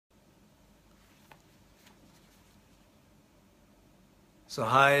So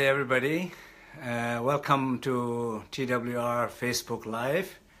hi everybody, welcome to TWR Facebook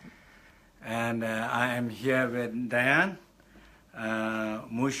Live, and I am here with Diane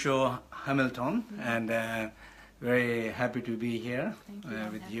Musho Hamilton, and very happy to be here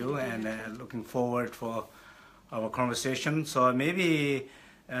with you, and looking forward for our conversation. So maybe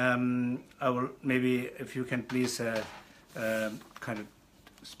if you can please kind of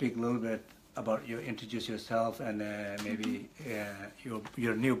speak a little bit about introduce yourself and maybe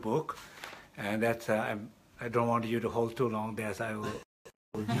your new book, and that's I don't want you to hold too long. There's I will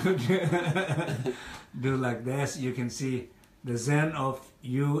do like this. You can see the Zen of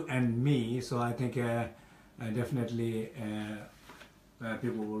you and me. So I think definitely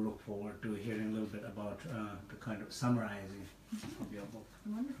people will look forward to hearing a little bit about the kind of summarizing of your book.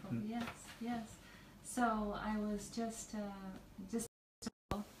 Wonderful. Yes. So I was just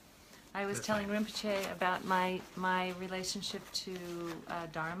I was telling Rinpoche about my relationship to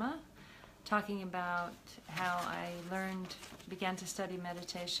Dharma, talking about how I began to study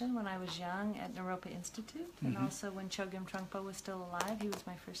meditation when I was young at Rinpoche Institute, and also when Chogyam Trungpa was still alive. He was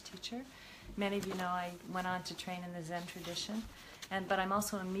my first teacher. Many of you know I went on to train in the Zen tradition, but I'm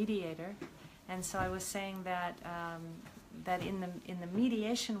also a mediator, and so I was saying that that in the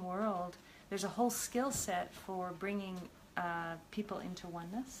mediation world, there's a whole skill set for bringing people into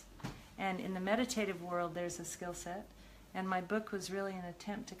oneness. And in the meditative world, there's a skill set. And my book was really an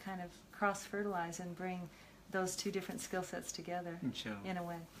attempt to kind of cross-fertilize and bring those two different skill sets together in a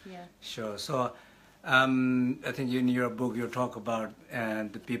way. Yeah. Sure. So I think in your book you talk about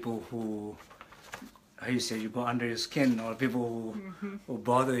the people who, how you say, you go under your skin, or people who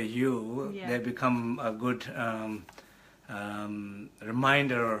bother you. They become a good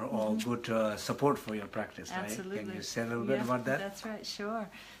reminder or good support for your practice, Absolutely. Right? Can you say a little bit about that? That's right, sure.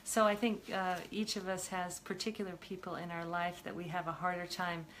 So I think each of us has particular people in our life that we have a harder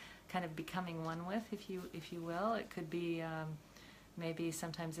time kind of becoming one with, if you will. It could be maybe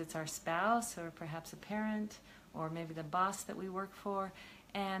sometimes it's our spouse, or perhaps a parent, or maybe the boss that we work for.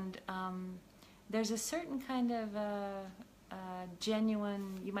 And there's a certain kind of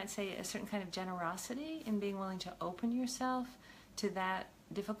genuine, you might say a certain kind of generosity in being willing to open yourself to that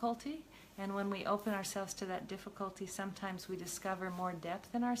difficulty. And when we open ourselves to that difficulty, sometimes we discover more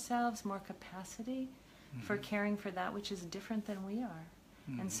depth in ourselves, more capacity for caring for that which is different than we are.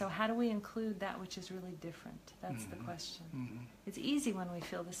 And so how do we include that which is really different? That's the question. It's easy when we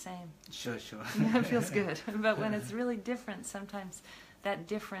feel the same. Sure. It feels good. But when it's really different, sometimes that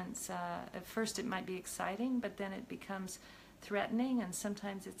difference, at first it might be exciting, but then it becomes threatening, and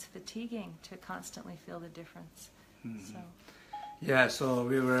sometimes it's fatiguing to constantly feel the difference. So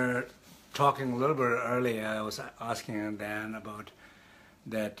we were talking a little bit earlier. I was asking Dan about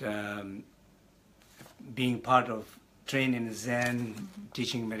that being part of training in Zen,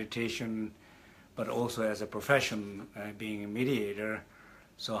 teaching meditation, but also as a profession, being a mediator.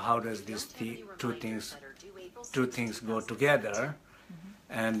 So how does these two things go together?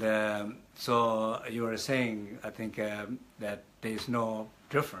 And so you were saying, I think, that there is no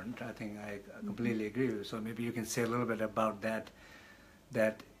different. I think I completely agree with you. So maybe you can say a little bit about that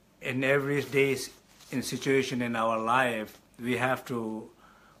in every day's situation in our life, we have to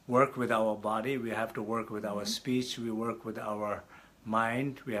work with our body, we have to work with our speech, we work with our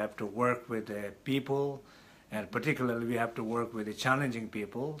mind, we have to work with the people, and particularly we have to work with the challenging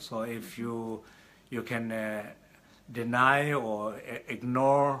people. So if you can deny or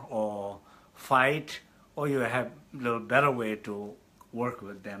ignore or fight, or you have a little better way to work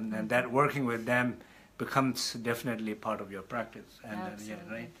with them, and that working with them becomes definitely part of your practice. And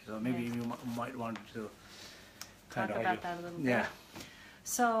right? So maybe you might want to talk about that a little bit.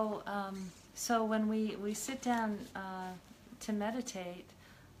 So when we sit down to meditate,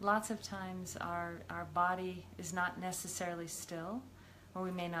 lots of times our body is not necessarily still, or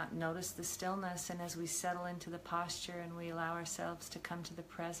we may not notice the stillness, and as we settle into the posture and we allow ourselves to come to the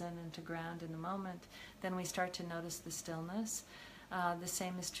present and to ground in the moment, then we start to notice the stillness. The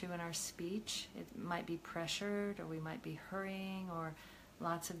same is true in our speech. It might be pressured, or we might be hurrying, or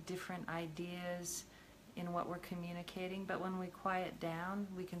lots of different ideas in what we're communicating. But when we quiet down,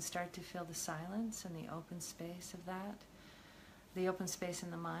 we can start to feel the silence and the open space of that, the open space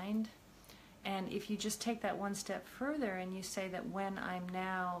in the mind. And if you just take that one step further and you say that when I'm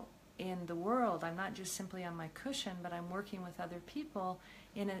now in the world, I'm not just simply on my cushion, but I'm working with other people,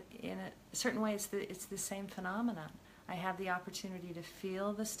 in a certain way it's the same phenomenon. I have the opportunity to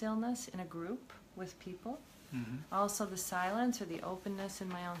feel the stillness in a group with people, also the silence or the openness in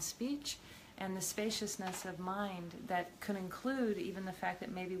my own speech, and the spaciousness of mind that could include even the fact that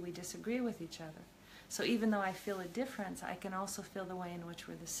maybe we disagree with each other. So even though I feel a difference, I can also feel the way in which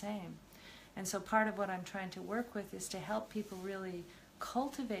we're the same. And so part of what I'm trying to work with is to help people really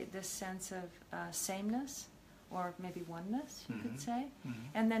cultivate this sense of sameness, or maybe oneness, you could say,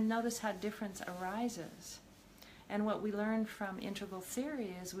 and then notice how difference arises. And what we learned from integral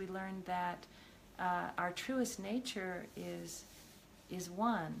theory is we learned that our truest nature is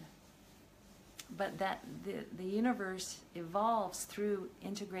one, but that the universe evolves through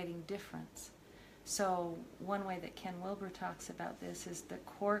integrating difference. So one way that Ken Wilber talks about this is the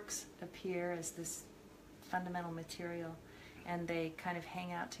quarks appear as this fundamental material, and they kind of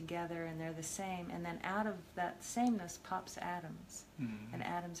hang out together and they're the same, and then out of that sameness pops atoms, and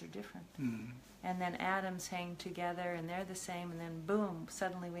atoms are different. And then atoms hang together and they're the same, and then boom,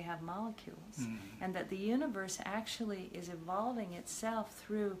 suddenly we have molecules. And that the universe actually is evolving itself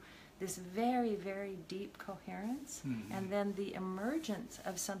through this very, very deep coherence, and then the emergence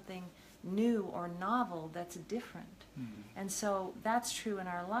of something new or novel that's different. And so that's true in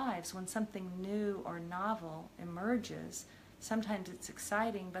our lives. When something new or novel emerges, sometimes it's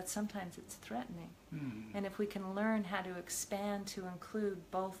exciting, but sometimes it's threatening. And if we can learn how to expand to include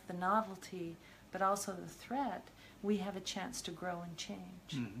both the novelty but also the threat, we have a chance to grow and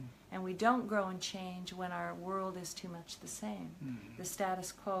change. And we don't grow and change when our world is too much the same. The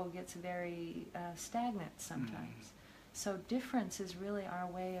status quo gets very stagnant sometimes. So difference is really our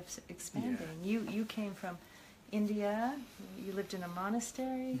way of expanding. You came from India, you lived in a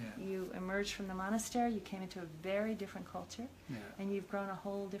monastery, you emerged from the monastery, you came into a very different culture, and you've grown a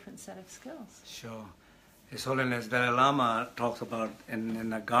whole different set of skills. Sure. His Holiness Dalai Lama talks about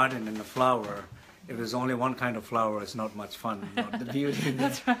in a garden, in a flower, if there's only one kind of flower, it's not much fun. Not the beauty.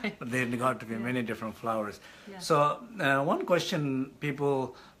 That's right. But there got to be many different flowers. Yeah. So one question,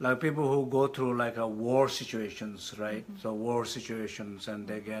 people who go through like a war situations, right? So war situations, and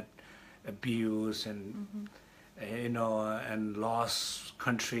they get abused and you know, and lost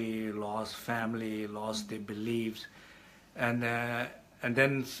country, lost family, lost their beliefs, and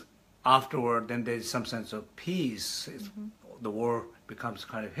then afterward, then there's some sense of peace. The war becomes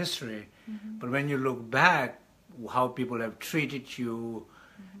kind of history. But when you look back, how people have treated you,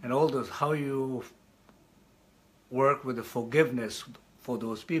 and all those, how you work with the forgiveness for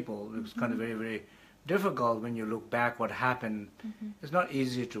those people, it's kind of very, very difficult when you look back what happened. It's not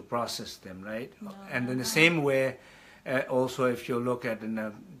easy to process them, right? No, and in the same way, also if you look at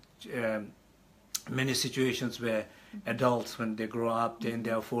in many situations where adults, when they grow up, they're in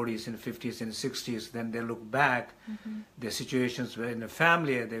their 40s and 50s and 60s, then they look back, the situations where in the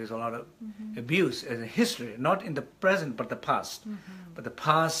family there's a lot of abuse as a history, not in the present but the past. But the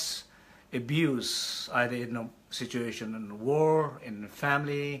past abuse, either in a situation in war, in the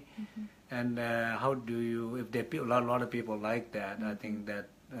family, and how do you, if there are a lot of people like that, I think that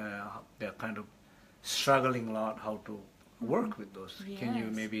they're kind of struggling a lot how to work with those. Yes. Can you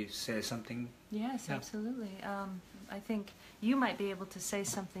maybe say something? Yes, absolutely. I think you might be able to say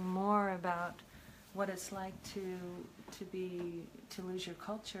something more about what it's like to lose your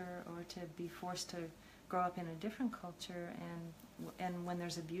culture, or to be forced to grow up in a different culture, and when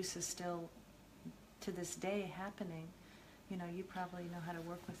there's abuses still to this day happening. You know, you probably know how to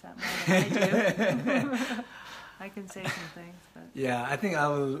work with that more than I do. I can say some things, but yeah, I think I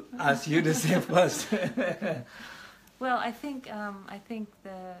will ask you to say first. Well, I think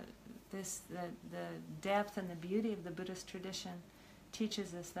the depth and the beauty of the Buddhist tradition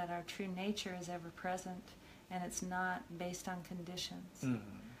teaches us that our true nature is ever present, and it's not based on conditions.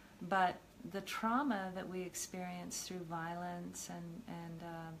 But the trauma that we experience through violence and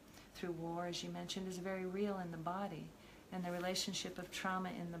through war, as you mentioned, is very real in the body. And the relationship of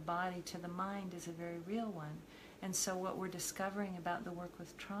trauma in the body to the mind is a very real one. And so what we're discovering about the work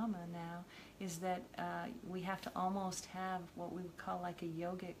with trauma now is that we have to almost have what we would call like a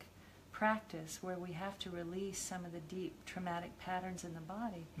yogic practice, where we have to release some of the deep traumatic patterns in the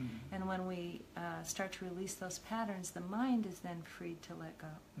body. And when we start to release those patterns, the mind is then freed to let go.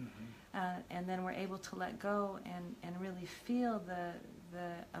 And then we're able to let go and really feel the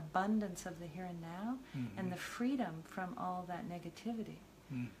abundance of the here and now, and the freedom from all that negativity.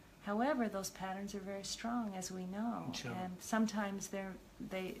 However, those patterns are very strong, as we know, and sometimes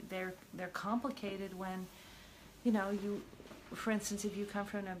they're complicated when, you know, for instance, if you come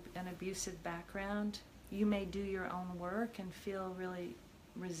from an abusive background, you may do your own work and feel really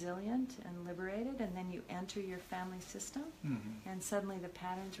resilient and liberated, and then you enter your family system, and suddenly the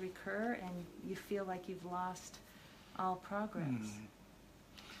patterns recur, and you feel like you've lost all progress.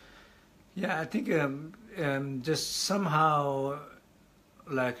 Yeah, I think just somehow,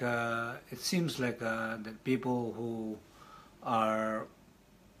 like it seems like that people who are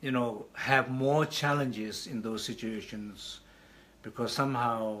have more challenges in those situations, because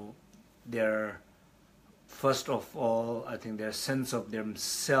somehow their, first of all, I think their sense of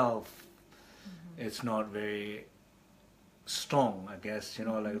themselves is not very strong, I guess,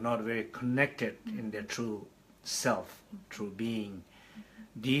 like not very connected in their true self, true being.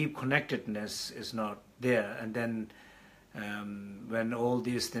 Deep connectedness is not there. And then when all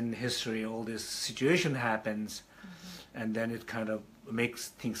this, then history, all this situation happens, and then it kind of makes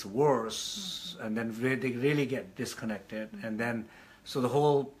things worse, and then they really get disconnected, and then so the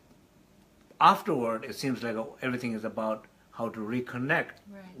whole afterward it seems like everything is about how to reconnect.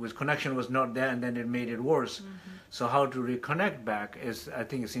 With connection was not there, and then it made it worse. So how to reconnect back is, I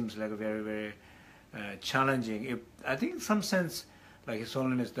think it seems like a very, very challenging. I think in some sense, like His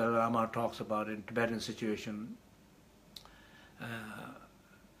Holiness Dalai Lama talks about in Tibetan situation,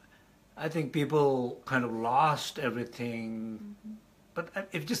 I think people kind of lost everything. But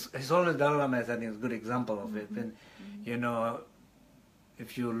if just His Holiness Dalai Lama is, I think, is a good example of it. And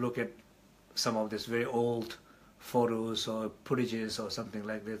if you look at some of these very old photos or footages or something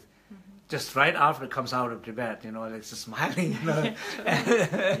like this, just right after it comes out of Tibet, it's just smiling,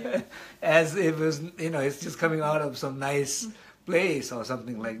 as if it's just coming out of some nice place or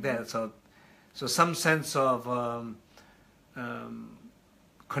something like that. So some sense of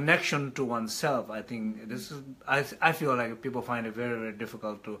connection to oneself, I think this is, I feel like people find it very, very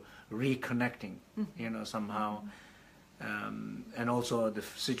difficult to reconnecting, somehow. And also the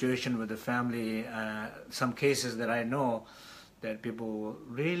situation with the family, some cases that I know that people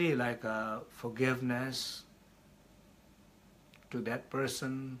really like forgiveness to that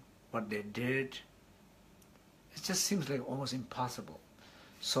person, what they did. It just seems like almost impossible.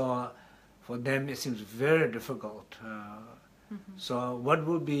 So for them it seems very difficult. So what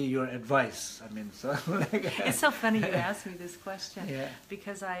would be your advice? I mean, so it's so funny you asked me this question,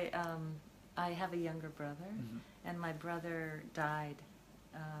 because I have a younger brother, and my brother died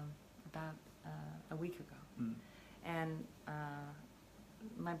about a week ago. And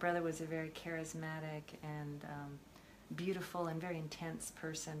my brother was a very charismatic and beautiful and very intense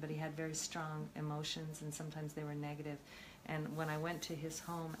person, but he had very strong emotions, and sometimes they were negative. And when I went to his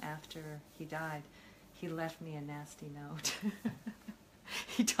home after he died, he left me a nasty note.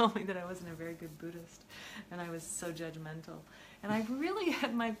 He told me that I wasn't a very good Buddhist, and I was so judgmental. And I really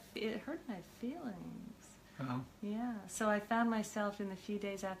it hurt my feelings. Yeah, so I found myself in the few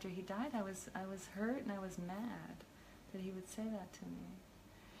days after he died, I was hurt and I was mad that he would say that to me.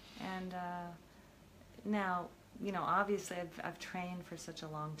 And now, obviously I've trained for such a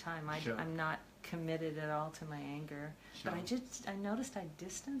long time. I'm not committed at all to my anger, but I noticed I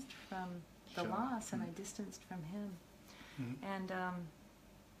distanced from the loss, and I distanced from him. And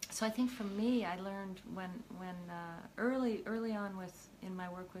so I think for me, I learned when early on in my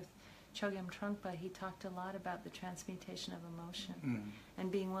work with Chogyam Trungpa, he talked a lot about the transmutation of emotion and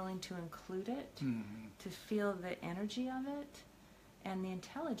being willing to include it, to feel the energy of it and the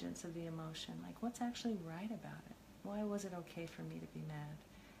intelligence of the emotion, like what's actually right about it. Why was it okay for me to be mad?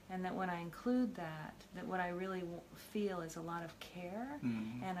 And that when I include that what I really feel is a lot of care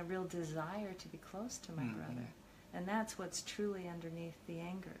and a real desire to be close to my brother. And that's what's truly underneath the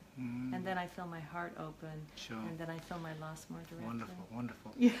anger. And then I feel my heart open, and then I feel my loss more directly. Wonderful,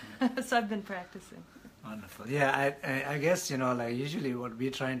 wonderful. Yeah, so I've been practicing. Wonderful. Yeah, I guess, like usually what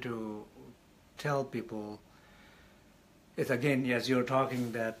we're trying to tell people is, again, as you're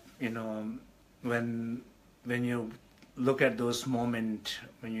talking, that, when you look at those moments,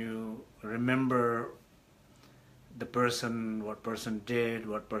 when you remember the person, what person did,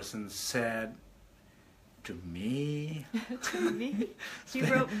 what person said, to me. To me? He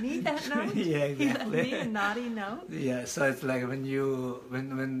wrote me that note? Yeah, exactly. He left me a naughty note? Yeah, so it's like when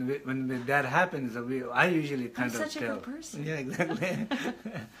that happens, I usually kind I'm of such a good person. Yeah, exactly.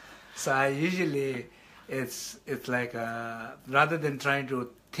 So I usually, it's like rather than trying to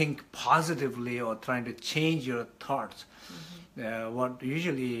think positively or trying to change your thoughts, what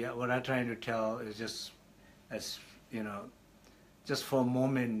I try to tell is just, as just for a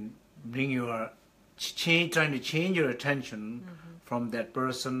moment, trying to change your attention from that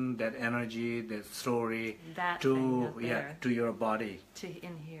person, that energy, that story, to your body, to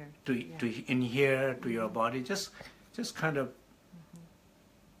in here, to in here, to your body. Just kind of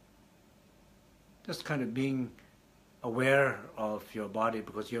being aware of your body,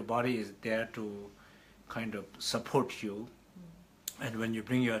 because your body is there to kind of support you. And when you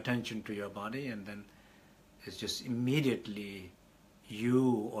bring your attention to your body, and then it's just immediately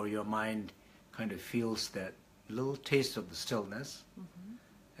you or your mind kind of feels that little taste of the stillness,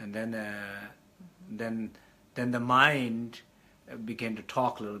 and then the mind began to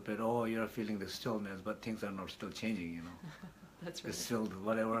talk a little bit. Oh, you're feeling the stillness, but things are not still changing, you know. That's right. It's still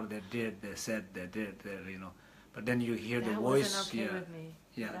whatever they did, they said, they did, you know. But then you hear the That voice. wasn't okay with me.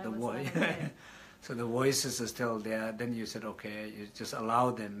 Yeah, That the was voice. not okay. So the voices are still there. Then you said, okay, you just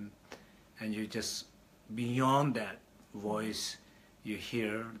allow them, and you just, beyond that voice, you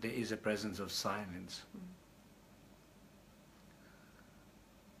hear there is a presence of silence.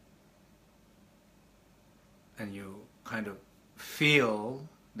 And you kind of feel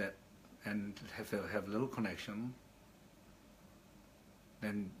that and have a little connection.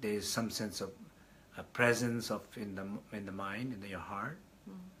 Then there is some sense of a presence of in the mind, in your heart,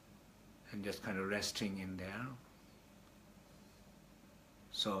 and just kind of resting in there.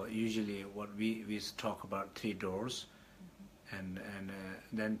 So usually what we talk about 3 doors, and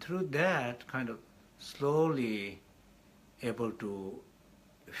then through that kind of slowly able to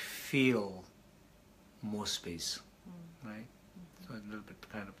feel more space, right? So a little bit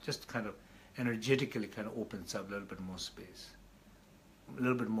kind of energetically kind of opens up a little bit more space, a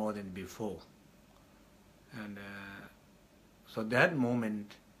little bit more than before. And so that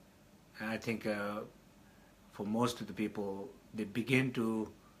moment, I think for most of the people, they begin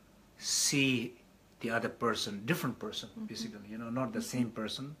to see the other person, different person, basically, you know, not the same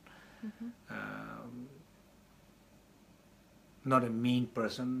person, not a mean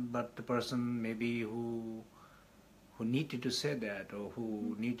person, but the person maybe who needed to say that, or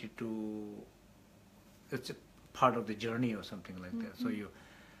who needed to, it's a part of the journey or something like that. So you,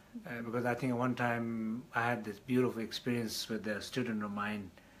 because I think one time I had this beautiful experience with a student of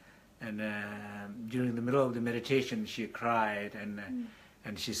mine, and during the middle of the meditation she cried,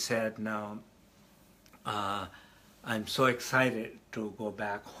 and she said, now I'm so excited to go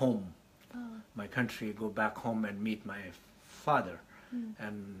back home, my country, go back home and meet my father,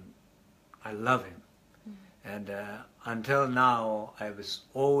 and I love him. And until now, I was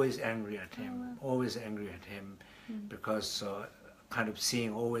always angry at him, because kind of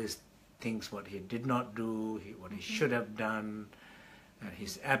seeing always things what he did not do, what he should have done, and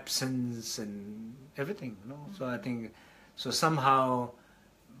his absence and everything, you know. So I think, so somehow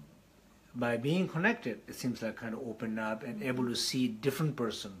by being connected, it seems like kind of opened up and able to see different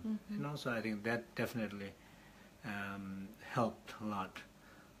person, you know. So I think that definitely helped a lot.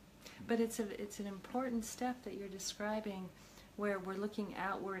 But it's an important step that you're describing, where we're looking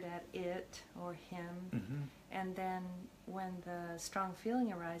outward at it or him, and then when the strong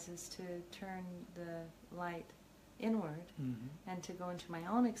feeling arises, to turn the light inward and to go into my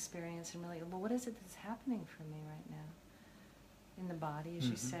own experience and really, well, what is it that's happening for me right now? In the body, as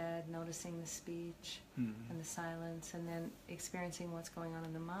you said, noticing the speech and the silence, and then experiencing what's going on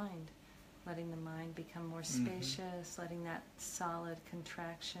in the mind. Letting the mind become more spacious, letting that solid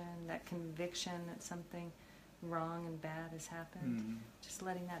contraction, that conviction that something wrong and bad has happened, just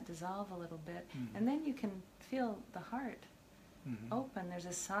letting that dissolve a little bit. And then you can feel the heart open. There's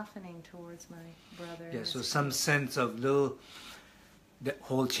a softening towards my brother. Yeah, so some sense of the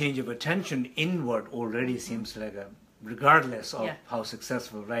whole change of attention inward already seems like a, regardless of how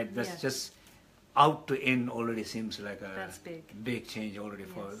successful, right? That's just out to in already seems like a That's big change already.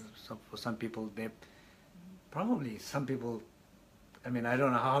 For some people. They probably, some people, I mean, I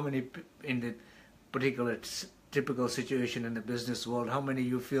don't know how many in the particular typical situation in the business world, how many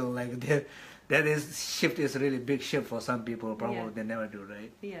you feel like that shift is a really big shift for some people. Probably they never do,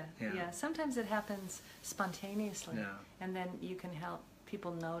 right? Yeah. Sometimes it happens spontaneously, and then you can help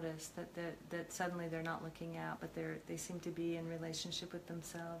people notice that suddenly they're not looking out, but they seem to be in relationship with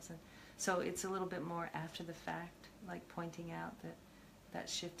themselves. And so it's a little bit more after the fact, like pointing out that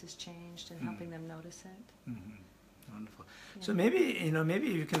shift has changed and helping them notice it. Wonderful. Yeah. So maybe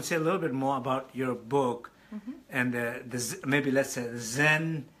you can say a little bit more about your book and maybe let's say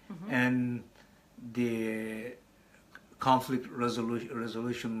Zen and the conflict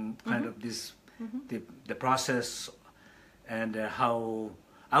resolution kind of this the process, and how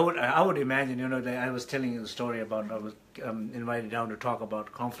I would imagine, that I was telling you the story about I was invited down to talk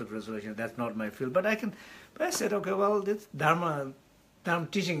about conflict resolution. That's not my field, but I said, okay, well, this Dharma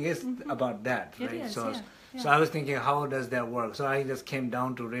teaching is about that, right? It is, so I was thinking, how does that work? So I just came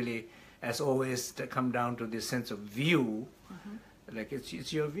down to really, as always, to come down to this sense of view, like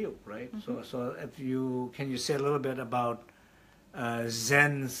it's your view, right? So if can you say a little bit about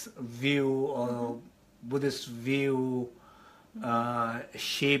Zen's view or Buddhist view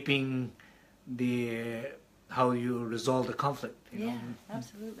shaping how you resolve the conflict?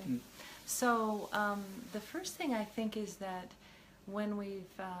 Absolutely. So the first thing I think is that when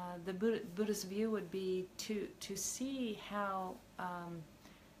the Buddhist view would be to see how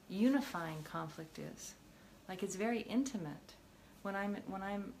unifying conflict is. Like, it's very intimate. when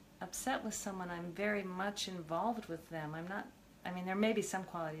I'm upset with someone, I'm very much involved with them. I'm not. I mean, there may be some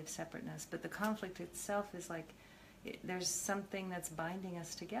quality of separateness, but the conflict itself is like there's something that's binding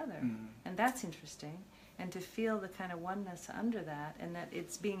us together, and that's interesting. And to feel the kind of oneness under that, and that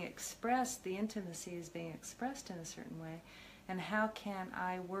it's being expressed, the intimacy is being expressed in a certain way, and how can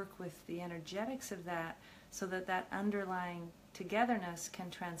I work with the energetics of that so that that underlying togetherness can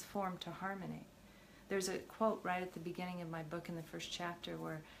transform to harmony. There's a quote right at the beginning of my book in the first chapter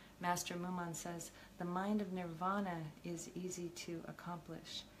where Master Muman says, "The mind of nirvana is easy to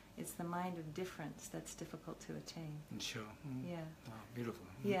accomplish. It's the mind of difference that's difficult to attain." Sure. Yeah. Wow, beautiful.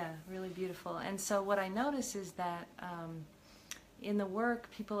 Yeah, really beautiful. And so what I notice is that in the work,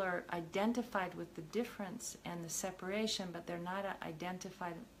 people are identified with the difference and the separation, but they're not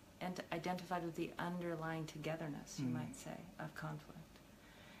identified with the underlying togetherness, you might say, of conflict.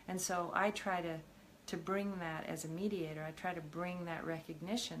 And so I try to bring that as a mediator. I try to bring that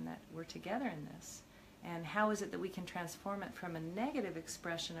recognition that we're together in this. And how is it that we can transform it from a negative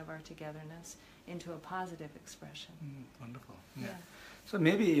expression of our togetherness into a positive expression? Wonderful. Yeah. So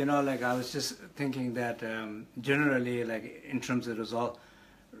maybe, like I was just thinking that generally, like in terms of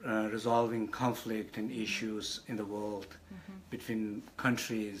resolving conflict and issues in the world between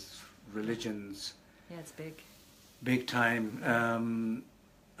countries, religions. Yeah, it's big. Big time.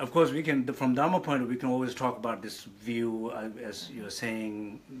 Of course, we can, from Dharma point of view, we can always talk about this view, as you're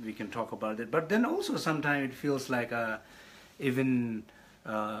saying, we can talk about it. But then also sometimes it feels like even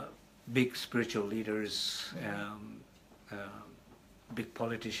big spiritual leaders, big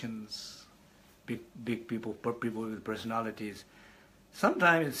politicians, big people with personalities.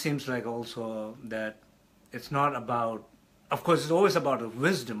 Sometimes it seems like also that it's not about, of course it's always about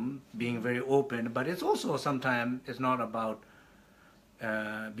wisdom, being very open, but it's also sometimes it's not about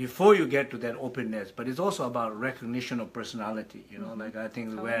before you get to that openness, but it's also about recognition of personality, like I think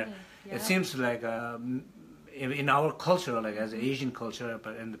totally. Where it seems like in our culture, like as Asian culture,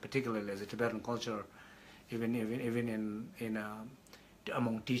 but in particularly as a Tibetan culture, even in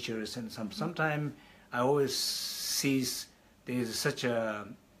among teachers and sometimes I always see there is such a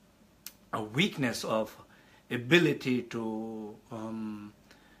weakness of ability to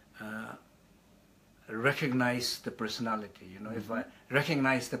recognize the personality, if I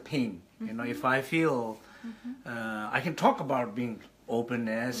recognize the pain, if I feel I can talk about being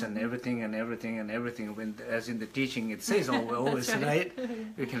openness and everything when, as in the teaching it says always right.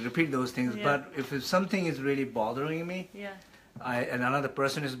 We can repeat those things, but if something is really bothering me, and another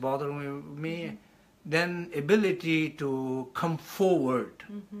person is bothering me, then ability to come forward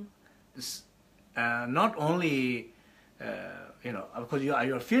is not only of course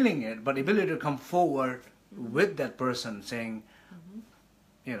you're feeling it, but ability to come forward with that person saying,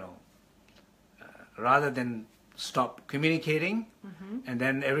 rather than stop communicating, and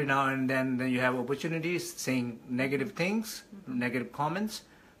then every now and then you have opportunities saying negative things, negative comments,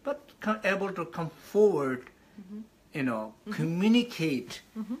 but able to come forward, communicate,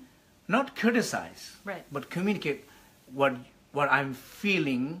 not criticize, right, but communicate what I'm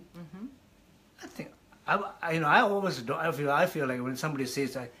feeling. I think I feel like when somebody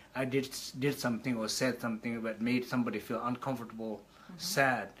says I did something or said something that made somebody feel uncomfortable,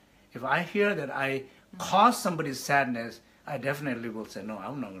 sad. If I hear that I caused somebody's sadness, I definitely will say, no,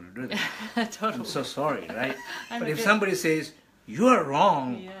 I'm not going to do that. Totally. I'm so sorry, right? But if somebody says, you are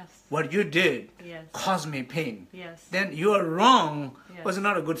wrong, what you did caused me pain, then you are wrong was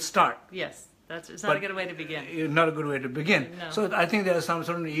not a good start. Yes. It's not a good way to begin. Not a good way to begin. No. So I think there are some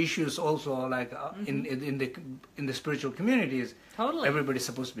certain issues also, like in the spiritual communities. Totally. Everybody's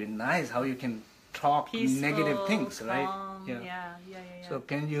supposed to be nice. How you can talk peaceful, negative things, right? Calm, yeah. So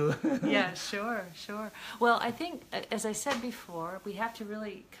can you? Yeah, sure. Well, I think, as I said before, we have to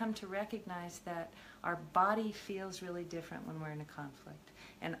really come to recognize that our body feels really different when we're in a conflict.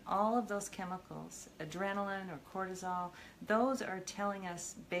 And all of those chemicals, adrenaline or cortisol, those are telling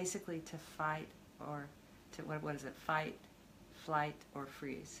us basically to fight or to, what is it, fight, flight, or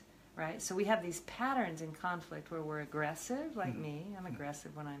freeze, right? So we have these patterns in conflict where we're aggressive, like me. I'm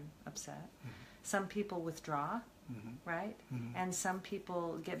aggressive when I'm upset. Some people withdraw, right? And some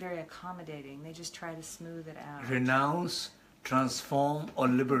people get very accommodating. They just try to smooth it out. Renounce, transform, or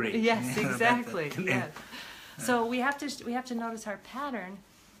liberate. Yes, exactly. Yes. So we have to notice our pattern.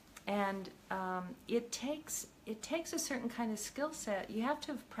 And it takes a certain kind of skill set. You have to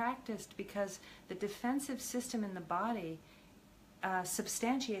have practiced, because the defensive system in the body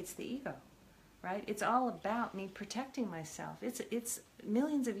substantiates the ego, right? It's all about me protecting myself. It's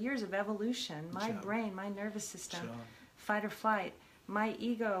millions of years of evolution. My brain, my nervous system, fight or flight. my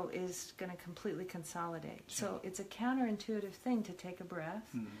ego is going to completely consolidate. Sure. So it's a counterintuitive thing to take a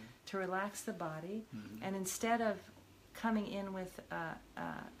breath, to relax the body, and instead of coming in with a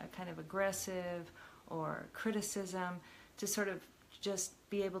kind of aggressive or criticism, to sort of just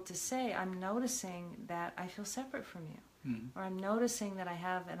be able to say, I'm noticing that I feel separate from you, or I'm noticing that I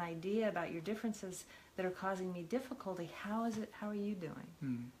have an idea about your differences that are causing me difficulty. How are you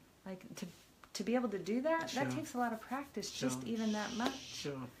doing? Like to be able to do that, Sure. that takes a lot of practice, Sure. just even that much.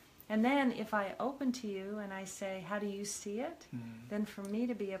 Sure. And then if I open to you and I say, how do you see it? Then for me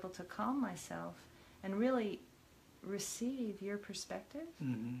to be able to calm myself and really receive your perspective,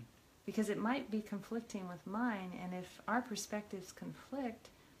 because it might be conflicting with mine, and if our perspectives conflict,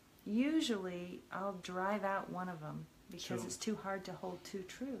 usually I'll drive out one of them because Sure. it's too hard to hold two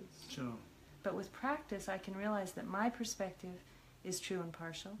truths. Sure. But with practice, I can realize that my perspective is true and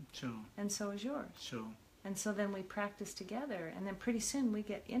partial, Sure. and so is yours. Sure. And so then we practice together, and then pretty soon we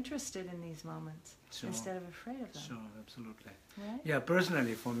get interested in these moments Sure. instead of afraid of them. Sure, absolutely. Right? Yeah,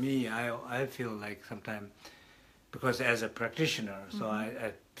 personally for me, I feel like sometimes, because as a practitioner, so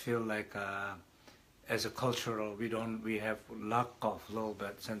I feel like as a cultural, we have lack of a little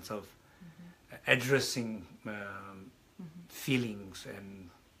bit sense of addressing feelings and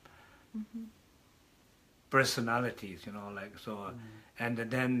personalities, like so. And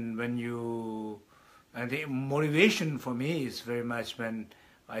then when and the motivation for me is very much when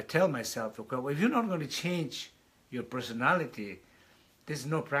I tell myself, okay, well, if you're not going to change your personality, there's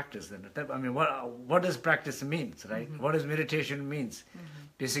no practice then. I mean, what does practice means, right? What does meditation means?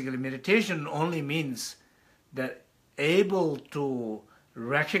 Basically, meditation only means that able to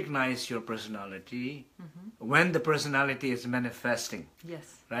recognize your personality when the personality is manifesting.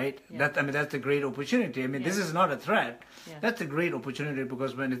 Yes. Right? Yeah. That's a great opportunity. I mean, this Yeah. is not a threat. Yeah. That's a great opportunity,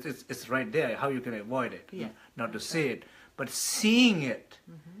 because when it's right there, how you can avoid it? Yeah. Not to see it, but seeing it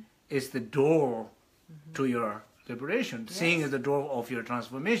is the door to your liberation. Yes. Seeing is the door of your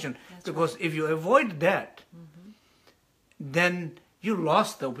transformation. That's Because if you avoid that, then you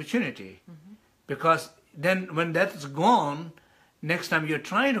lost the opportunity. Because then when that's gone, next time you're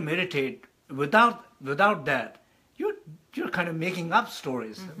trying to meditate without that, you're kind of making up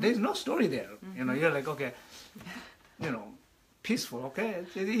stories. There's no story there. You're like, okay, peaceful, okay?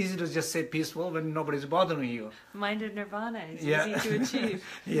 It's easy to just say peaceful when nobody's bothering you. Mind of nirvana is Yeah. easy to achieve.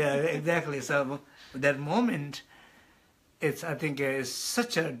 Yeah, exactly. So that moment, I think it's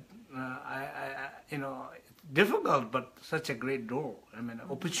such a, difficult, but such a great door. I mean,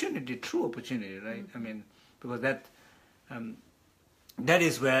 opportunity, true opportunity, right? I mean, because that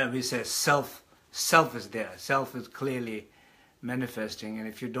is where we say self is there. Self is clearly manifesting, and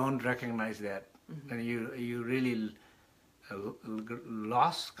if you don't recognize that, then you really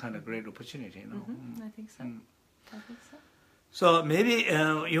lost kind of great opportunity. I think so. I think so. So maybe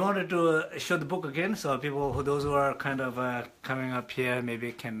you wanted to show the book again, so those who are kind of coming up here,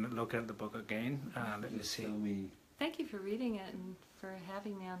 maybe can look at the book again. Let me see. Thank you for reading it and for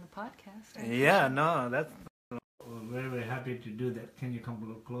having me on the podcast. Yeah, no, that's very, very happy to do that. Can you come a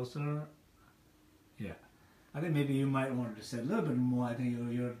little closer? Yeah, I think maybe you might want to say a little bit more. I think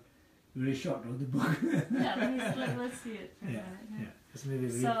you're really short of the book. Yeah, let's see it for a minute. Yeah. Just maybe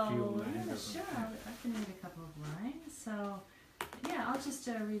read So, a few lines. sure, I can read a couple of lines. So, yeah, I'll just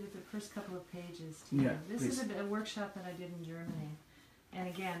read the first couple of pages to you. Yeah, This please. is a workshop that I did in Germany. And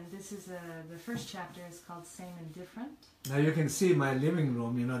again, this is the first chapter is called Same and Different. Now you can see my living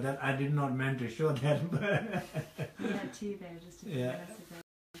room, that I did not meant to show that, but... We had tea there just a few Yeah. minutes ago.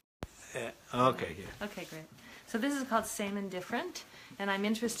 Yeah. Okay, yeah. Okay, great. So this is called Same and Different, and I'm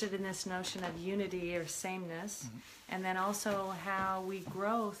interested in this notion of unity or sameness, and then also how we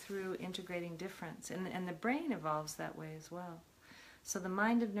grow through integrating difference, and the brain evolves that way as well. So the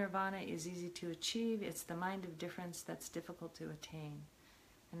mind of nirvana is easy to achieve. It's the mind of difference that's difficult to attain,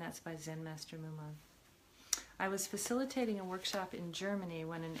 and that's by Zen Master Muman. I was facilitating a workshop in Germany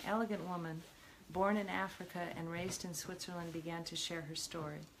when an elegant woman, born in Africa and raised in Switzerland, began to share her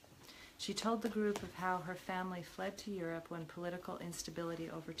story. She told the group of how her family fled to Europe when political instability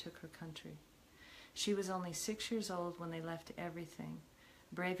overtook her country. She was only 6 years old when they left everything,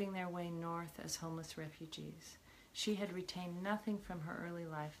 braving their way north as homeless refugees. She had retained nothing from her early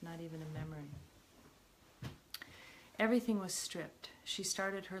life, not even a memory. Everything was stripped. She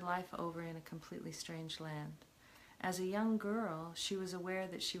started her life over in a completely strange land. As a young girl, she was aware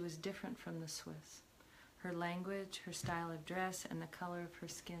that she was different from the Swiss. Her language, her style of dress, and the color of her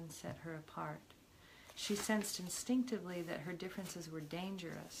skin set her apart. She sensed instinctively that her differences were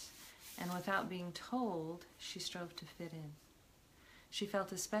dangerous, and without being told, she strove to fit in. She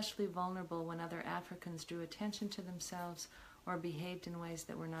felt especially vulnerable when other Africans drew attention to themselves or behaved in ways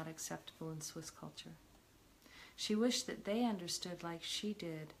that were not acceptable in Swiss culture. She wished that they understood, like she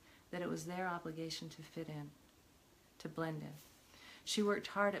did, that it was their obligation to fit in, to blend in. She worked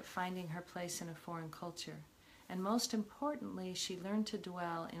hard at finding her place in a foreign culture, and most importantly, she learned to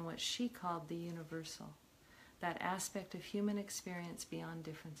dwell in what she called the universal, that aspect of human experience beyond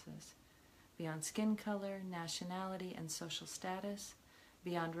differences, beyond skin color, nationality, and social status,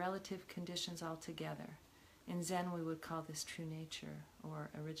 beyond relative conditions altogether. In Zen, we would call this true nature or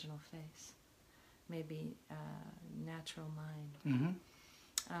original face, maybe natural mind.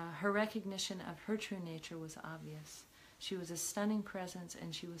 Her recognition of her true nature was obvious. She was a stunning presence,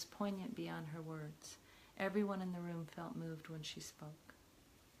 and she was poignant beyond her words. Everyone in the room felt moved when she spoke.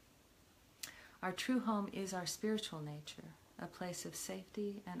 Our true home is our spiritual nature, a place of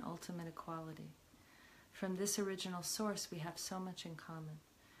safety and ultimate equality. From this original source, we have so much in common.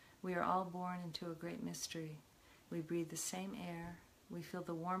 We are all born into a great mystery. We breathe the same air, we feel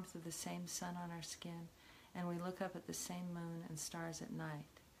the warmth of the same sun on our skin, and we look up at the same moon and stars at night.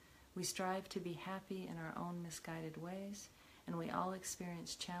 We strive to be happy in our own misguided ways, and we all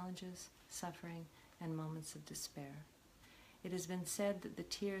experience challenges, suffering, and moments of despair. It has been said that the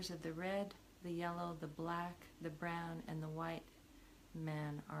tears of the red, the yellow, the black, the brown, and the white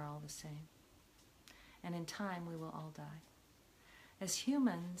man are all the same. And in time, we will all die. As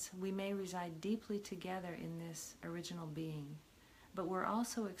humans, we may reside deeply together in this original being, but we're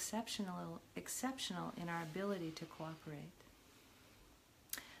also exceptional in our ability to cooperate.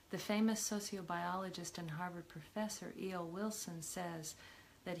 The famous sociobiologist and Harvard professor E.O. Wilson says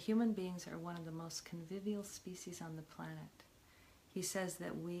that human beings are one of the most convivial species on the planet. He says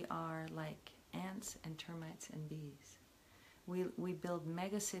that we are like ants and termites and bees. We build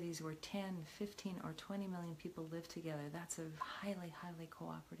megacities where 10, 15, or 20 million people live together. That's a highly, highly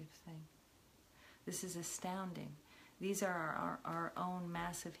cooperative thing. This is astounding. These are our own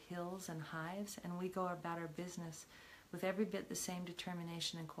massive hills and hives, and we go about our business with every bit the same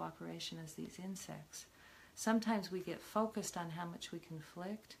determination and cooperation as these insects. Sometimes we get focused on how much we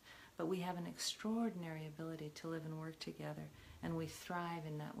conflict, but we have an extraordinary ability to live and work together, and we thrive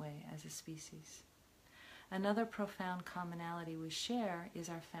in that way as a species. Another profound commonality we share is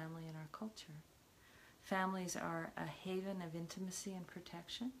our family and our culture. Families are a haven of intimacy and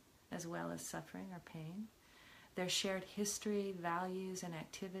protection, as well as suffering or pain. Their shared history, values, and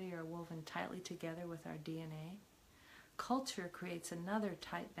activity are woven tightly together with our DNA. Culture creates another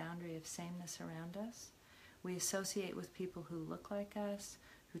tight boundary of sameness around us. We associate with people who look like us,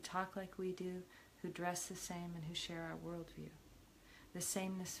 who talk like we do, who dress the same, and who share our worldview. The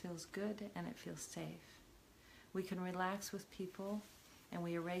sameness feels good, and it feels safe. We can relax with people, and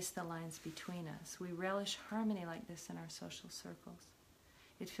we erase the lines between us. We relish harmony like this in our social circles.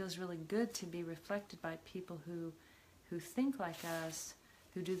 It feels really good to be reflected by people who think like us,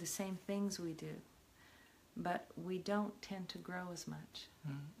 who do the same things we do. But we don't tend to grow as much.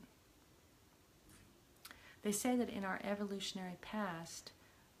 They say that in our evolutionary past,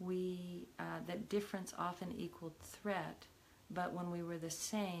 that difference often equaled threat, but when we were the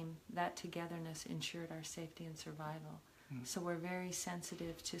same, that togetherness ensured our safety and survival. So we're very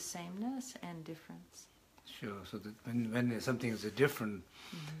sensitive to sameness and difference. Sure. So that when something is different,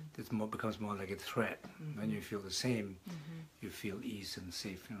 it becomes more like a threat. When you feel the same, you feel ease and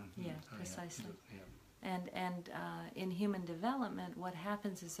safe. You know? Yeah, precisely. Yeah. And in human development, what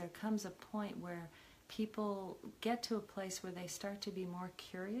happens is there comes a point where people get to a place where they start to be more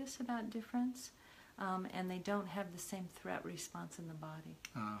curious about difference, and they don't have the same threat response in the body.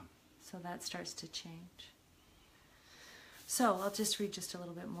 So that starts to change. So I'll just read just a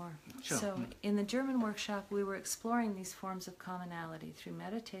little bit more. Sure. So in the German workshop, we were exploring these forms of commonality through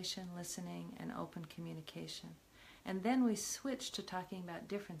meditation, listening, and open communication. And then we switched to talking about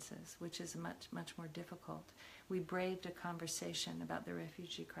differences, which is much, much more difficult. We braved a conversation about the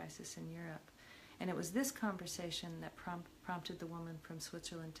refugee crisis in Europe. And it was this conversation that prompted the woman from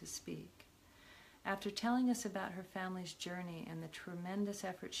Switzerland to speak. After telling us about her family's journey and the tremendous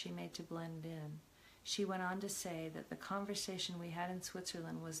effort she made to blend in, she went on to say that the conversation we had in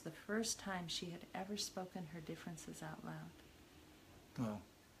Switzerland was the first time she had ever spoken her differences out loud. Wow.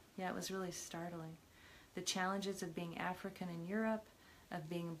 Yeah, it was really startling. The challenges of being African in Europe,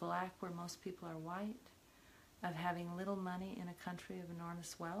 of being black where most people are white, of having little money in a country of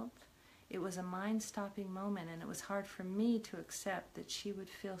enormous wealth. It was a mind-stopping moment, and it was hard for me to accept that she would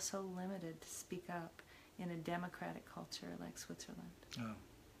feel so limited to speak up in a democratic culture like Switzerland. Oh.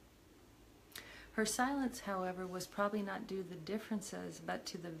 Her silence, however, was probably not due to the differences, but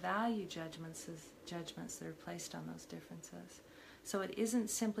to the value judgments that are placed on those differences. So it isn't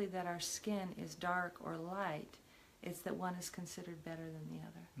simply that our skin is dark or light, It's that one is considered better than the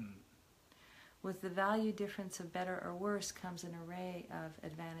other. With the value difference of better or worse comes an array of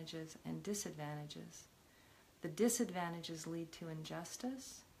advantages and disadvantages. The disadvantages lead to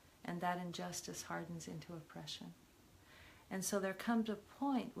injustice, and that injustice hardens into oppression. And so there comes a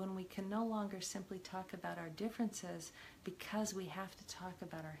point when we can no longer simply talk about our differences, because we have to talk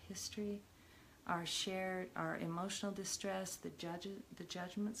about our history, our emotional distress, the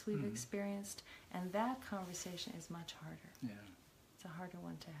judgments we've experienced, and that conversation is much harder. Yeah. It's a harder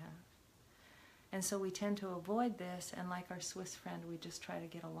one to have. And so we tend to avoid this, and like our Swiss friend, we just try to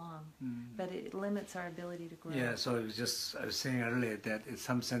get along. But it limits our ability to grow. Yeah, so I was saying earlier that it's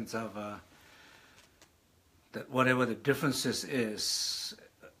some sense of that whatever the differences is,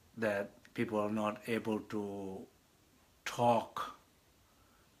 that people are not able to talk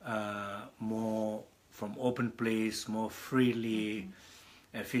more from open place, more freely,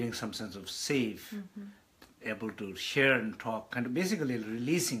 feeling some sense of safe, able to share and talk, kind of basically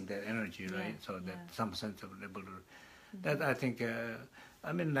releasing that energy, right? So that some sense of able to, that I think,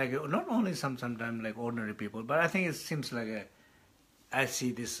 I mean, like not only sometimes like ordinary people, but I think it seems like I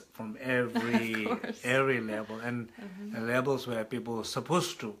see this from every level, and levels where people are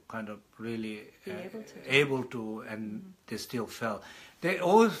supposed to kind of really able to, and they still fail. They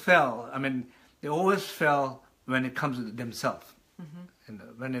always fail. I mean, they always fail when it comes to themselves, and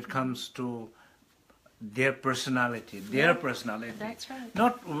when it comes to their personality, personality. That's right.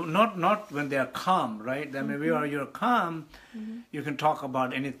 Not when they are calm, right? I mean, you're calm, you can talk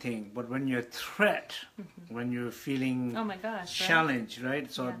about anything. But when you're threat, when you're feeling challenged,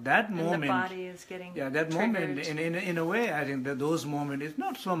 right? So that moment, and the body is getting that triggered. moment, in a way, I think that those moments is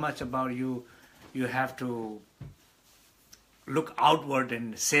not so much about you. You have to look outward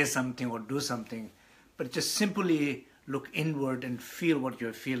and say something or do something, but just simply look inward and feel what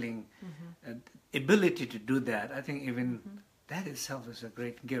you're feeling. Ability to do that, I think even that itself is a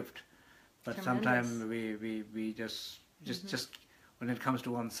great gift. But Tremendous. sometimes we just when it comes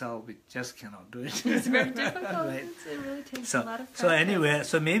to oneself, we just cannot do it. It's very difficult. Right. It really takes a lot of practice. So anyway,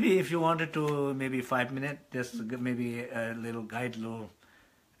 so maybe if you wanted to, maybe 5 minutes, just maybe a little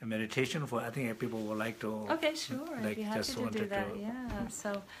meditation for, I think people would like to. Okay, sure. I'd be happy to do that. Yeah.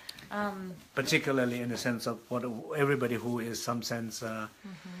 So. Particularly in the sense of what everybody who is some sense.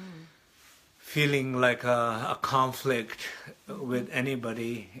 Feeling like a conflict with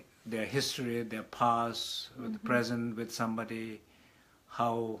anybody, their history, their past, with the present, with somebody,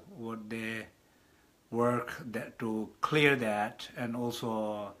 how would they work to clear that, and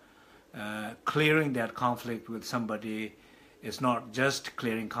also clearing that conflict with somebody is not just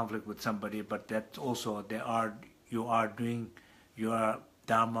clearing conflict with somebody, but that also you are doing your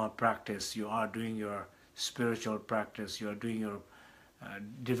Dharma practice, you are doing your spiritual practice, you are doing your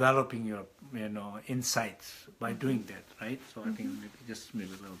developing your insights by doing that, right? So I think maybe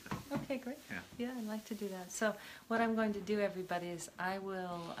a little bit. Okay, great. Yeah, I'd like to do that. So what I'm going to do, everybody, is I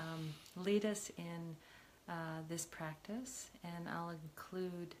will lead us in this practice, and I'll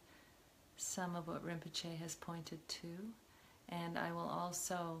include some of what Rinpoche has pointed to, and I will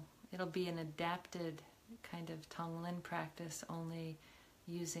also, it'll be an adapted kind of Tonglen practice, only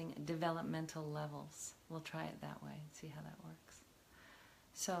using developmental levels. We'll try it that way and see how that works.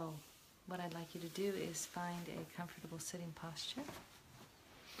 So, what I'd like you to do is find a comfortable sitting posture,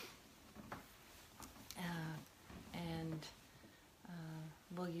 and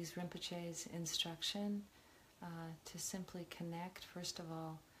we'll use Rinpoche's instruction to simply connect, first of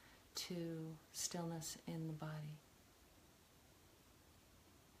all, to stillness in the body.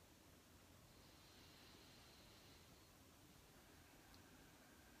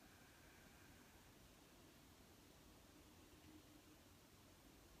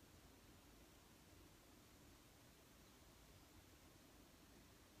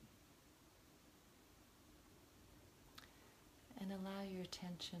 And allow your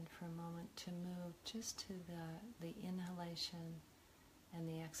attention for a moment to move just to the inhalation and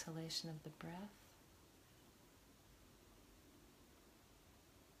the exhalation of the breath.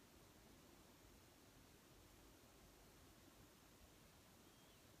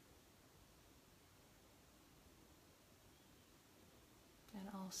 And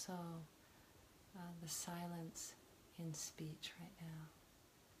also the silence in speech right now.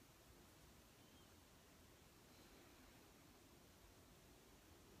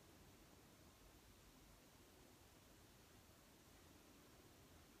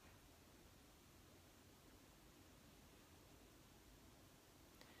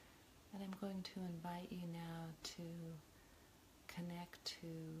 And I'm going to invite you now to connect to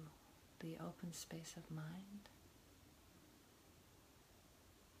the open space of mind.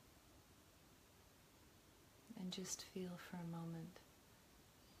 And just feel for a moment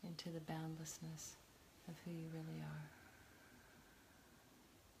into the boundlessness of who you really are,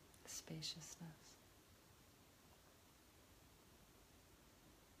 the spaciousness.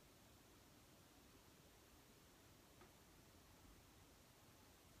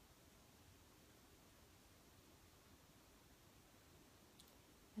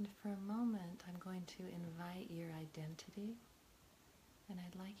 And for a moment, I'm going to invite your identity, and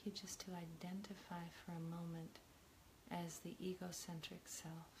I'd like you just to identify for a moment as the egocentric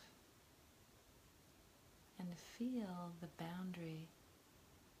self, and feel the boundary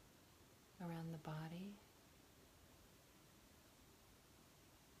around the body,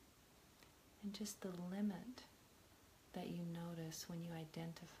 and just the limit that you notice when you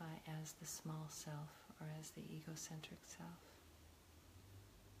identify as the small self or as the egocentric self.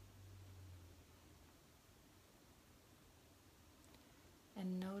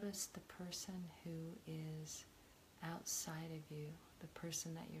 And notice the person who is outside of you, the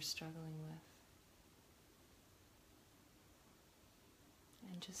person that you're struggling with.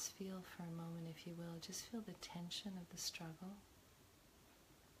 And just feel for a moment, if you will, just feel the tension of the struggle.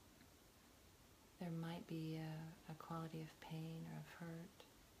 There might be a quality of pain or of hurt.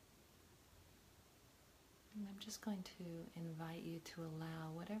 And I'm just going to invite you to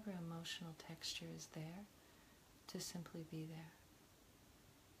allow whatever emotional texture is there to simply be there.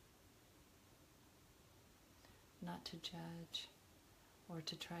 Not to judge or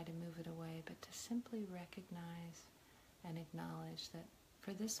to try to move it away, but to simply recognize and acknowledge that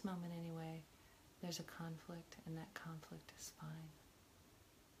for this moment anyway, there's a conflict, and that conflict is fine.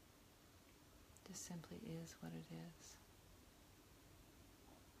 It just simply is what it is.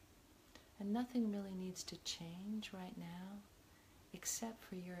 And nothing really needs to change right now, except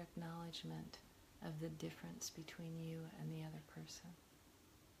for your acknowledgement of the difference between you and the other person.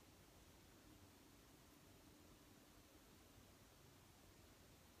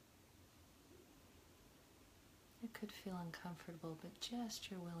 It could feel uncomfortable, but just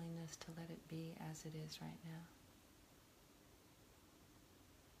your willingness to let it be as it is right now.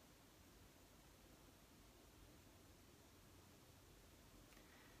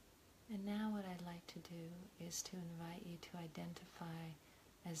 And now what I'd like to do is to invite you to identify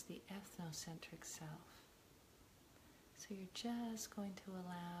as the ethnocentric self. So you're just going to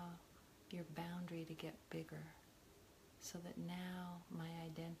allow your boundary to get bigger, so that now my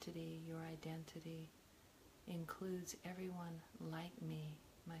identity, your identity, includes everyone like me,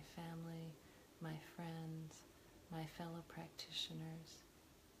 my family, my friends, my fellow practitioners,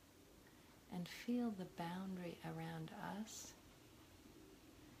 and feel the boundary around us,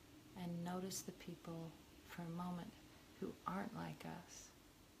 and notice the people for a moment who aren't like us.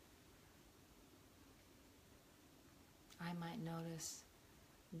 I might notice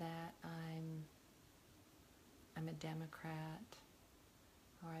that I'm a Democrat,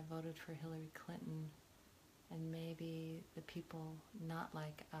 or I voted for Hillary Clinton, and maybe the people not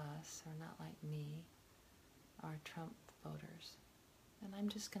like us or not like me are Trump voters. And I'm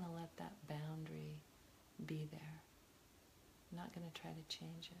just going to let that boundary be there. I'm not going to try to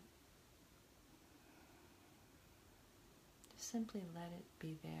change it. Just simply let it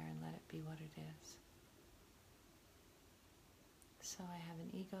be there and let it be what it is. So I have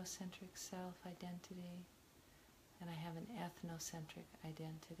an egocentric self-identity, and I have an ethnocentric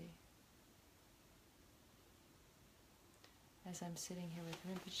identity. As I'm sitting here with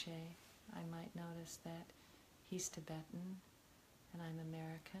Rinpoche, I might notice that he's Tibetan and I'm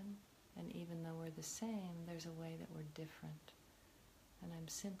American, and even though we're the same, there's a way that we're different. And I'm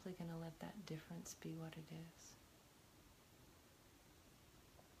simply going to let that difference be what it is.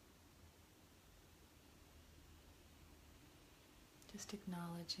 Just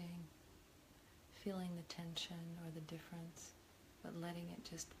acknowledging, feeling the tension or the difference, but letting it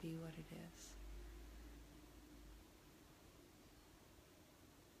just be what it is.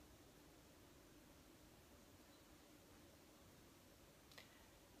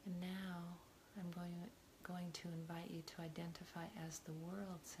 And now I'm going to invite you to identify as the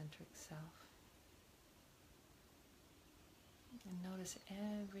world-centric self. And notice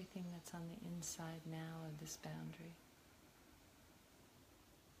everything that's on the inside now of this boundary.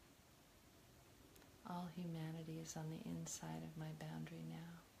 All humanity is on the inside of my boundary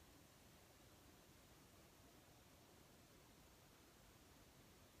now.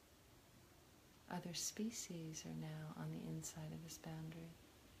 Other species are now on the inside of this boundary.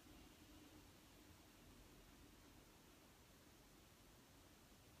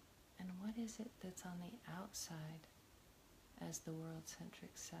 And what is it that's on the outside as the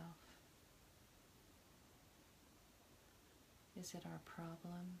world-centric self? Is it our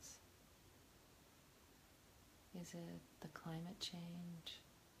problems? Is it the climate change?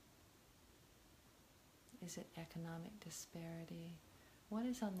 Is it economic disparity? What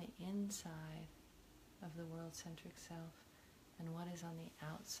is on the inside of the world-centric self, and what is on the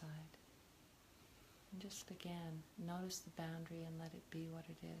outside? And just again, notice the boundary and let it be what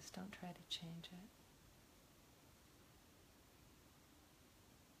it is. Don't try to change it.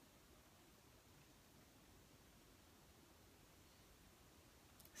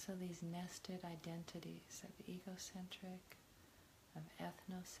 So these nested identities of egocentric, of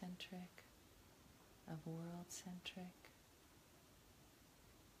ethnocentric, of world-centric,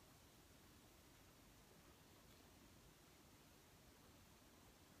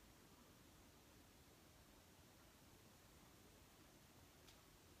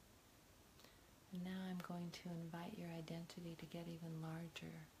 and now I'm going to invite your identity to get even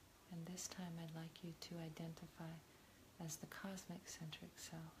larger, and this time I'd like you to identify as the cosmic centric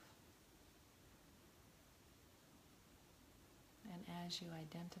self. And as you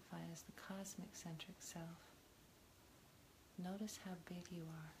identify as the cosmic centric self, notice how big you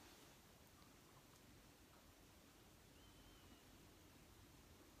are.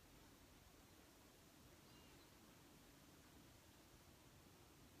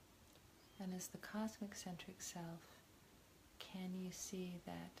 And as the cosmic centric self, can you see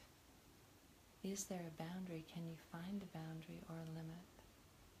that? Is there a boundary? Can you find a boundary or a limit?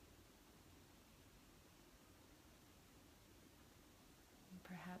 And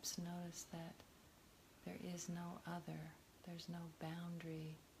perhaps notice that there is no other, there's no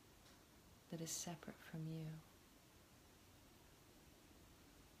boundary that is separate from you.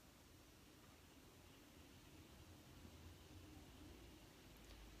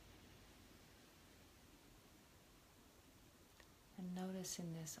 And notice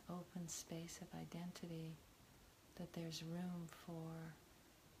in this open space of identity that there's room for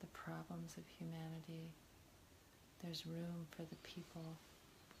the problems of humanity. There's room for the people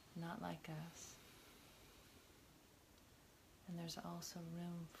not like us. And there's also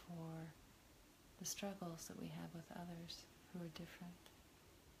room for the struggles that we have with others who are different.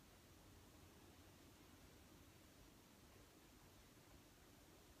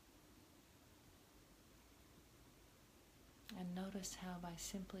 And notice how by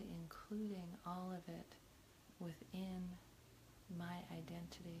simply including all of it within my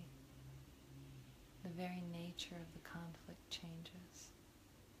identity, the very nature of the conflict changes,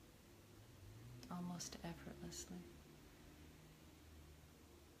 almost effortlessly.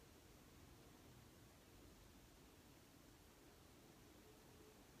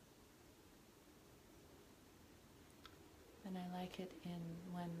 And I like it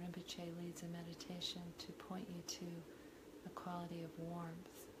when Rinpoche leads a meditation to point you to a quality of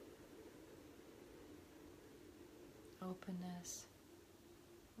warmth, openness,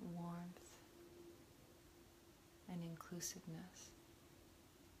 warmth, and inclusiveness,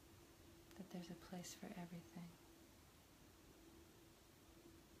 that there's a place for everything.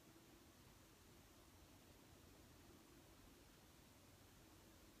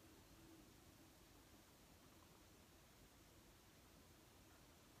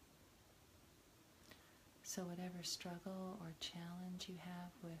 So whatever struggle or challenge you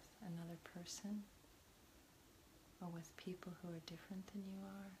have with another person, or with people who are different than you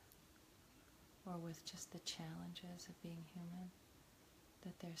are, or with just the challenges of being human,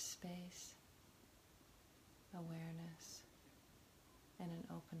 that there's space, awareness, and an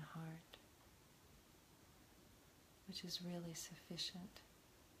open heart, which is really sufficient.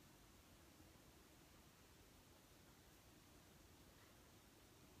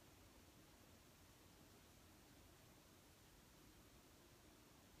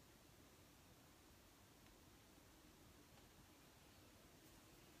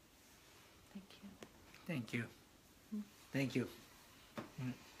 Thank you. Thank you.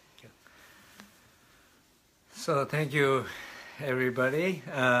 Thank you. So thank you, everybody.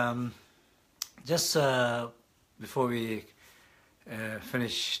 Just before we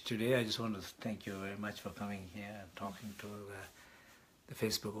finish today, I just want to thank you very much for coming here and talking to the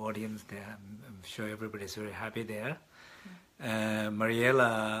Facebook audience there. I'm sure everybody's very happy there.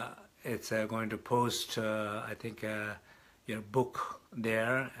 Mariela, it's going to post, I think, your book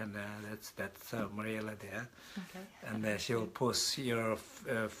there, and that's Mariela there. Okay. And she will post your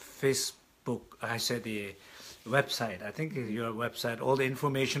Facebook, I said the website. I think your website, all the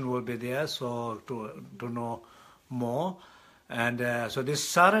information will be there, so to know more. And so this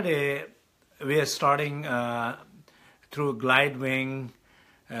Saturday, we are starting through Glidewing.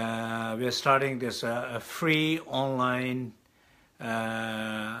 We are starting this a free online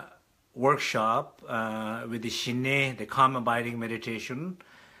workshop with the Shine, the calm abiding meditation.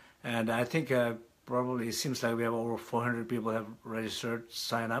 And I think probably it seems like we have over 400 people have registered,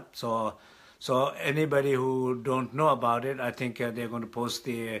 sign up. So anybody who don't know about it, I think they're going to post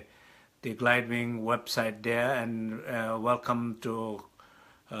the Glidewing website there, and welcome to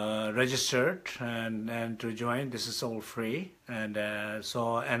register and to join. This is all free, and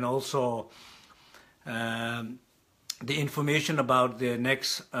also the information about the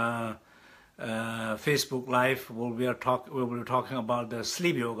next Facebook Live, we'll be talking about the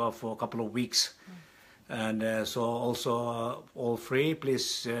sleep yoga for a couple of weeks. And so also all free.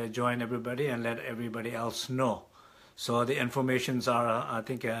 Please join everybody and let everybody else know. So the informations are, I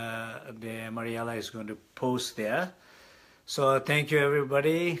think the Mariella is going to post there. So thank you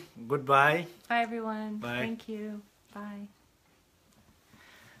everybody. Goodbye. Bye everyone. Bye. Thank you. Bye.